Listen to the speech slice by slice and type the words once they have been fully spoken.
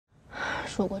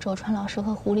说过周川老师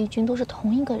和狐狸君都是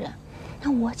同一个人，那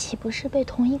我岂不是被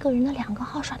同一个人的2个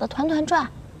号耍得团团转？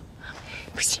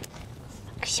不行，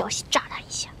把个消息炸他一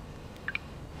下。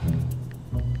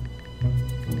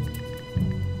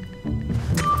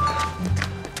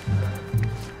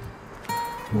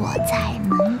我在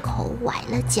门口崴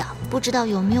了脚，不知道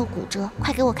有没有骨折，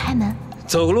快给我开门！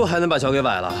走个路还能把脚给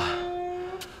崴了，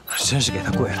真是给他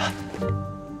跪了。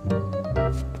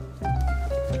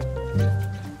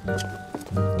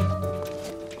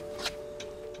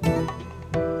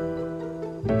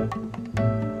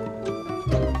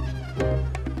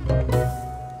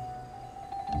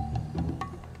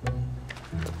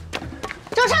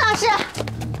 周川老师，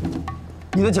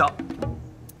你的脚，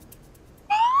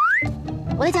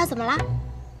我的脚怎么了？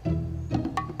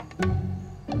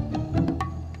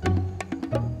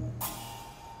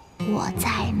我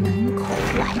在门口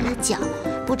崴了脚，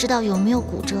不知道有没有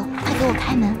骨折，快给我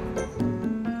开门！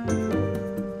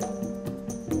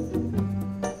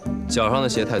脚上的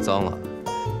鞋太脏了，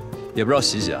也不知道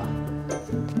洗洗啊。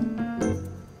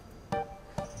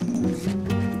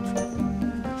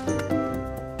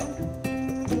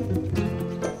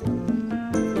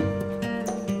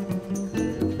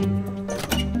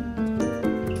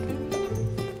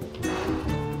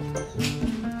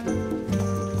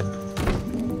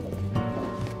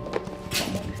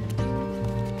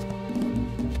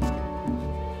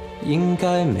 应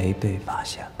该没被发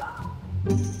现吧？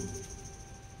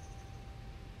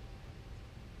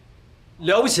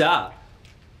了不起啊！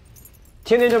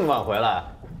天天这么晚回来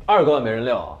，20个碗没人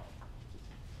遛。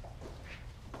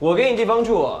我给你地方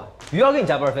住，鱼要给你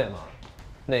加班费吗？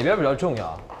哪边比较重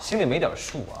要？心里没点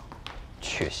数啊？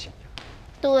缺心眼。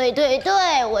对对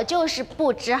对，我就是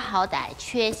不知好歹，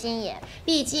缺心眼。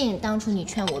毕竟当初你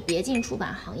劝我别进出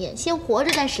版行业，先活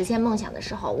着再实现梦想的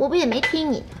时候，我不也没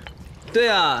听你。 对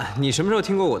啊，你什么时候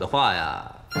听过我的话呀？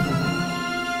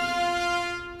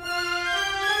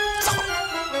糟了，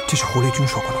这是狐狸君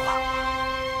说过的话。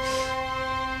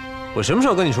我什么时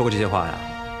候跟你说过这些话呀？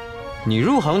你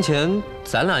入行前，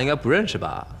咱俩应该不认识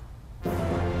吧？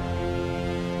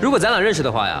如果咱俩认识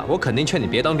的话呀，我肯定劝你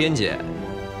别当编辑。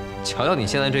瞧瞧你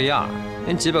现在这样，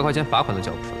连几百块钱罚款都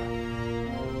交不出来。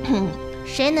哼，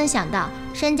谁能想到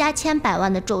身家千百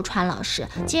万的周川老师，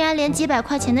竟然连几百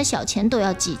块钱的小钱都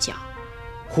要计较？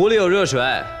 壶里有热水，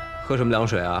喝什么凉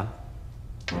水啊？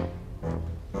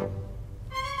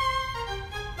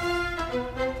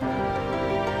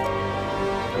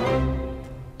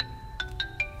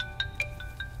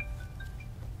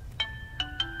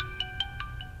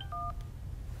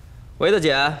喂，大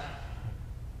姐，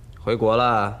回国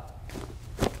了。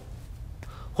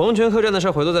黄泉客栈的事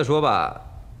回头再说吧。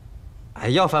哎，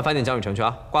要饭点江雨城去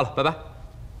啊！挂了，拜拜。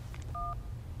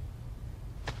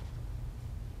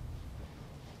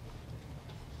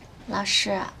 老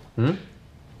师，嗯，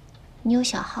你有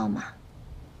小号吗？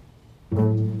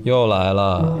又来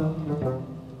了，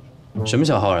什么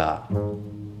小号呀？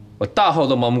我大号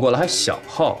都忙不过来，还小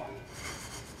号？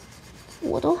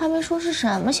我都还没说是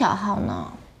什么小号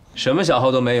呢。什么小号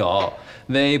都没有，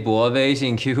微博、微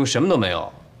信、QQ 什么都没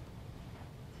有。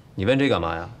你问这干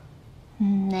嘛呀？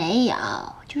没有，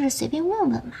就是随便问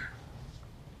问嘛。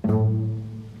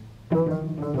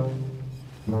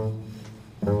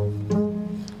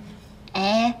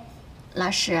 哎，老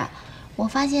师，我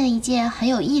发现了一件很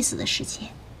有意思的事情。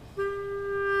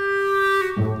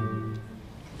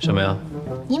什么呀？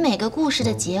你每个故事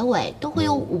的结尾都会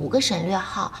有5个省略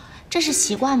号，这是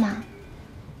习惯吗？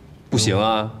不行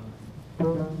啊。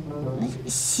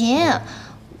行，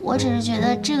我只是觉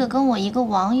得这个跟我一个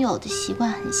网友的习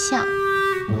惯很像。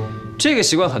这个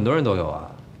习惯很多人都有啊，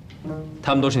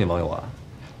他们都是你网友啊。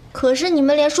可是你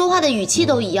们连说话的语气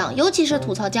都一样，尤其是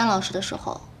吐槽姜老师的时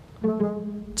候。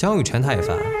 江雨晨他也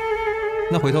烦，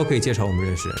那回头可以介绍我们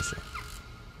认识认识。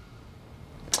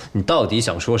你到底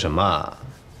想说什么啊？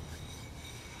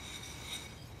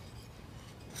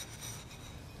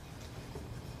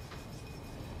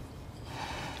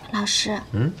老师，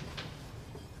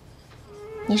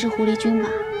你是狐狸君吧？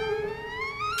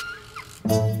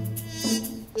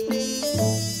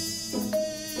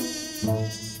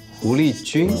狐狸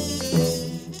君？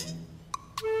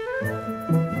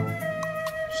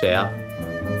谁呀？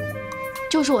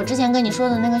就是我之前跟你说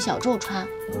的那个小周川。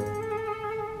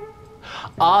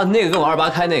啊，那个跟我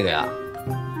28开那个呀？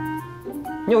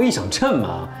你有臆想症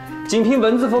吗？仅凭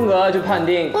文字风格就判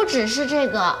定？不只是这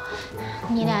个，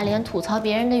你俩连吐槽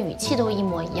别人的语气都一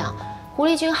模一样。狐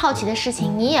狸君好奇的事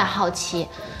情你也好奇，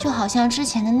就好像之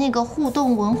前的那个互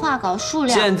动文化稿数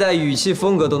量。现在语气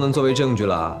风格都能作为证据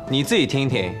了，你自己听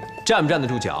听，站不站得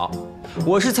住脚？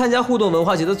我是参加互动文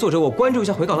化节的作者，我关注一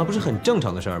下回稿，那不是很正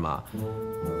常的事儿吗？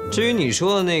至于你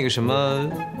说的那个什么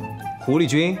狐狸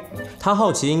君，他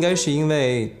好奇应该是因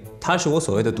为他是我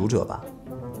所谓的读者吧？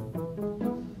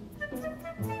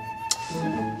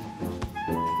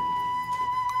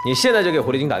你现在就给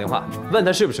狐狸君打电话，问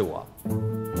他是不是我。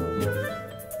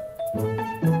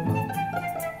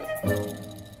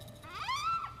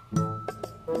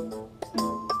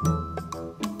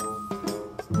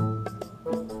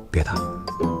别打，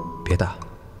别打，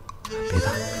别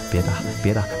打，别打，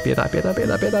别打，别打，别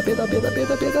打，别打，别打，别打，别打，别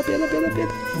打，别打，别打，别打，别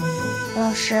打。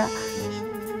老师，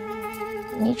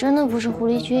你真的不是狐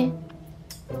狸君？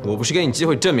我不是给你机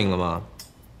会证明了吗？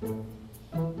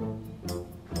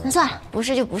那算了，不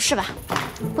是就不是吧，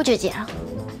不纠结了。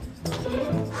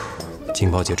劲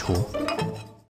爆解除。